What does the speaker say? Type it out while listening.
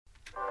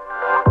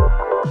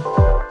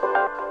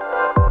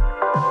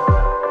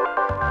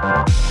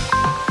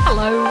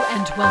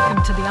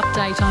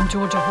Update, I'm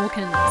Georgia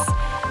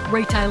Hawkins.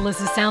 Retailers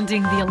are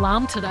sounding the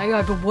alarm today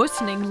over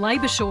worsening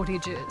labour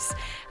shortages.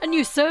 A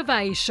new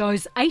survey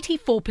shows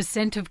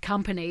 84% of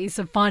companies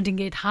are finding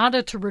it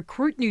harder to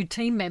recruit new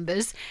team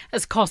members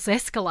as costs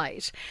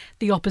escalate.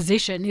 The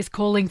opposition is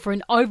calling for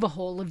an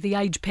overhaul of the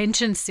age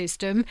pension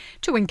system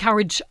to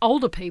encourage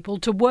older people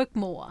to work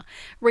more.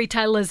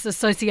 Retailers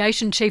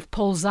Association Chief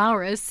Paul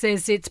Zara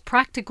says it's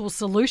practical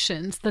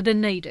solutions that are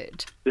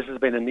needed. This has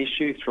been an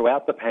issue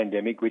throughout the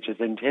pandemic, which has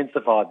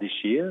intensified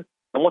this year.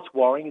 And what's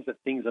worrying is that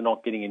things are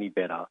not getting any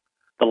better.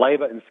 The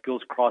labour and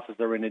skills crisis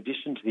are in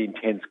addition to the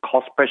intense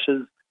cost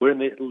pressures. We're in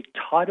the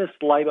tightest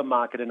labour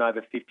market in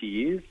over 50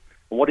 years.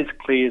 And what is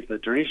clear is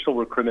that traditional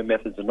recruitment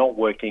methods are not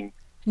working.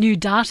 New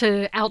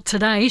data out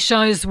today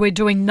shows we're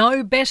doing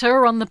no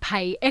better on the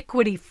pay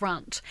equity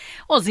front.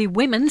 Aussie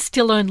women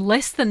still earn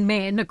less than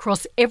men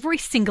across every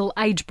single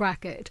age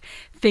bracket.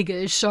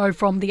 Figures show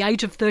from the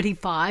age of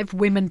 35,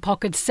 women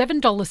pocket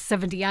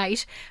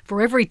 $7.78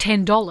 for every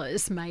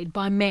 $10 made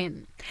by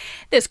men.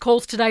 There's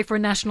calls today for a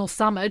national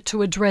summit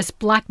to address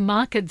black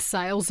market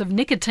sales of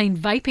nicotine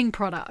vaping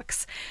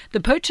products. The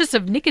purchase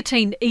of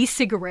nicotine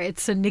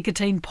e-cigarettes and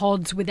nicotine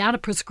pods without a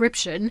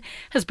prescription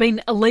has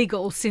been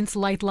illegal since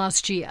late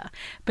last year,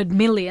 but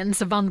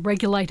millions of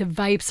unregulated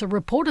vapes are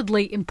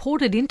reportedly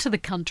imported into the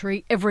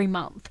country every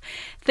month.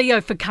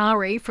 Theo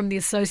Fakari from the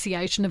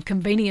Association of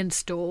Convenience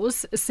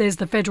Stores says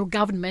the federal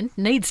government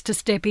needs to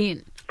step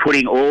in.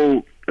 Putting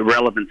all the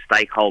relevant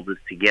stakeholders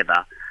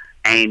together,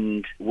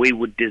 and we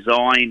would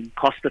design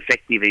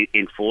cost-effective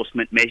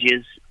enforcement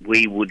measures.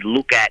 We would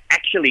look at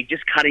actually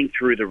just cutting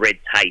through the red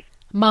tape.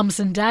 Mums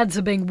and dads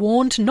are being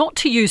warned not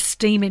to use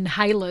steam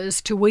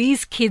inhalers to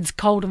ease kids'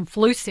 cold and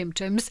flu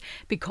symptoms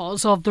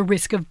because of the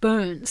risk of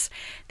burns.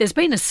 There's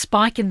been a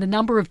spike in the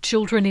number of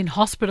children in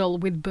hospital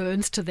with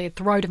burns to their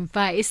throat and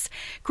face.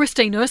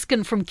 Christine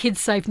Erskine from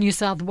KidSafe New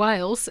South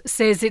Wales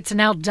says it's an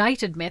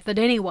outdated method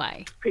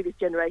anyway. Previous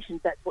generations,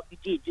 that's what you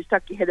did. You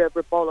stuck your head over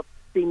a bowl of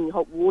steaming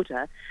hot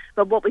water.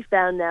 But what we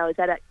found now is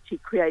that actually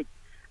creates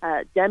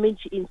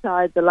damage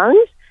inside the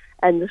lungs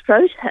and the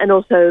throat, and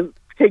also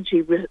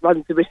potentially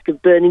runs the risk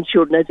of burning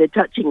children as they're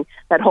touching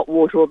that hot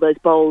water or those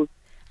bowls.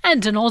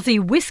 And an Aussie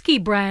whiskey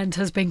brand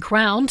has been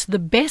crowned the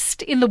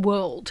best in the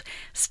world.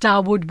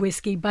 Starwood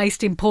Whiskey,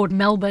 based in Port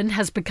Melbourne,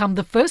 has become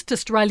the first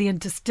Australian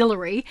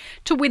distillery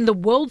to win the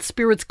World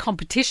Spirits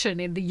competition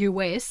in the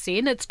US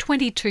in its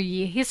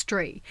 22-year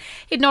history.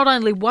 It not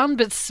only won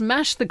but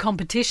smashed the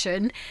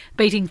competition,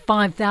 beating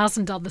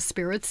 5,000 other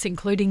spirits,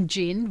 including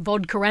gin,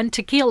 vodka and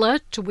tequila,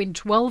 to win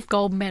 12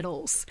 gold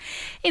medals.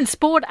 In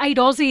sport, 8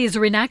 Aussies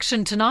are in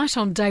action tonight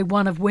on day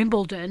 1 of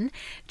Wimbledon.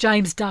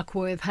 James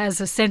Duckworth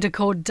has a centre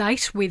court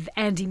date with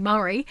Andy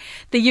Murray.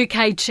 The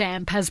UK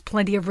champ has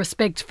plenty of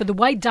respect for the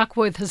way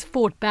Duckworth has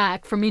fought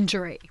back from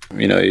injury.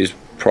 He's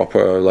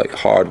proper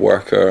hard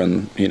worker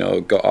and,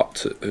 got up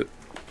to,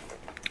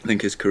 I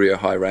think, his career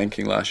high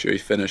ranking last year. He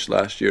finished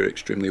last year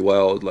extremely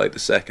well, the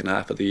second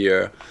half of the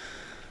year,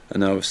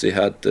 and obviously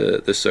had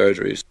the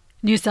surgeries.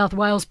 New South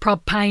Wales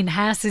prop Payne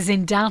Haas is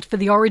in doubt for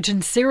the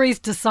Origin Series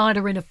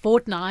decider in a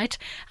fortnight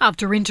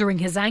after injuring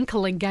his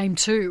ankle in Game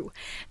 2.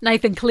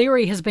 Nathan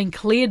Cleary has been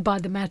cleared by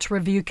the match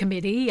review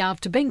committee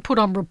after being put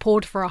on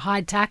report for a high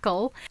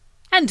tackle.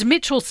 And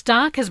Mitchell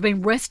Starc has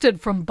been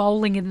rested from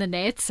bowling in the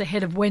nets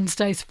ahead of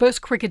Wednesday's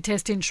first cricket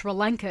test in Sri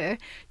Lanka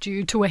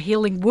due to a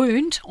healing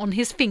wound on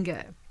his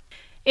finger.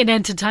 In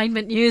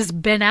entertainment news,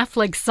 Ben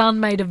Affleck's son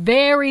made a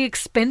very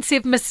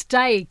expensive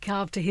mistake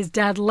after his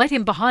dad let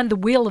him behind the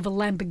wheel of a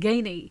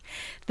Lamborghini.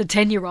 The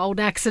 10-year-old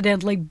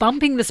accidentally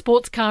bumping the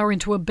sports car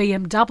into a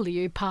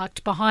BMW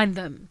parked behind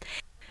them.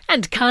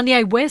 And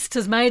Kanye West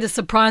has made a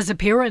surprise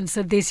appearance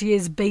at this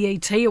year's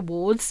BET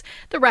Awards.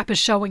 The rapper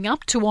showing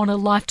up to honour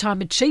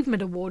Lifetime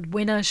Achievement Award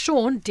winner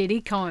Sean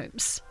Diddy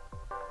Combs.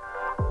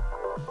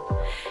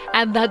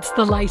 And that's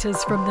the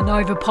latest from the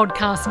Nova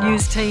Podcast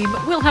News team.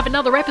 We'll have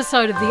another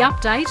episode of The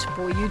Update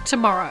for you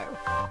tomorrow.